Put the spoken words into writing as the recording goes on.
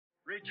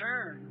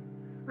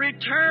Return.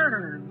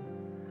 Return.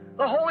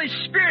 The Holy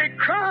Spirit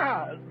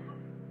cries,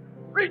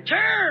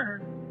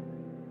 return.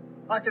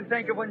 I can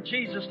think of when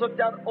Jesus looked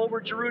out over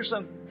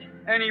Jerusalem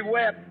and He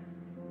wept.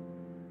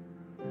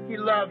 He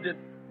loved it.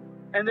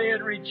 And they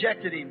had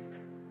rejected Him.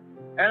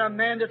 And a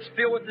man that's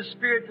filled with the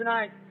Spirit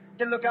tonight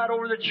can look out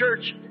over the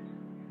church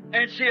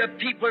and see a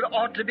people that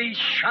ought to be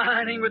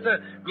shining with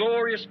the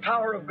glorious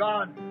power of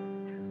God.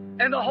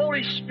 And the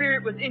Holy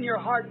Spirit within your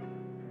heart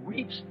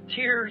weeps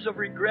tears of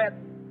regret.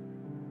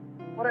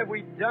 What have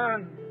we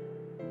done?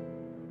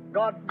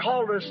 God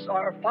called us,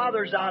 our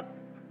fathers, out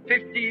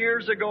 50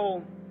 years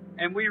ago,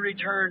 and we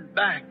returned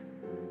back.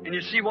 And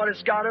you see what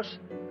it's got us?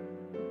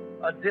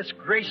 A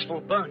disgraceful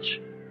bunch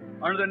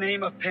under the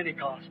name of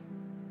Pentecost.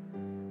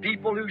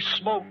 People who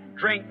smoke,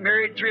 drink,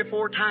 married 3 or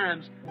 4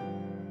 times.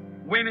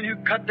 Women who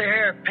cut their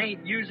hair,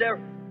 paint, use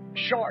their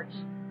shorts,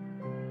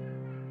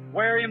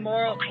 wear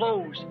immoral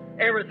clothes,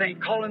 everything,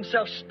 call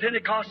themselves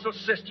Pentecostal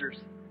sisters.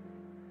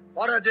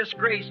 What a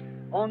disgrace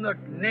on the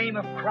name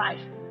of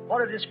Christ.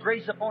 What a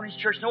disgrace upon His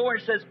church. Nowhere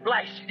it says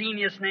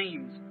blasphemous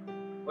names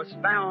was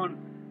found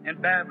in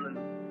Babylon.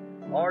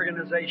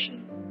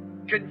 Organization,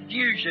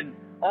 confusion,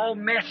 all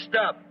messed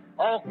up,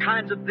 all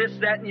kinds of this,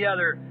 that, and the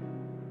other.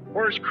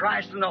 Where's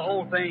Christ in the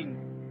whole thing?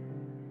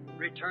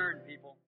 Return, people.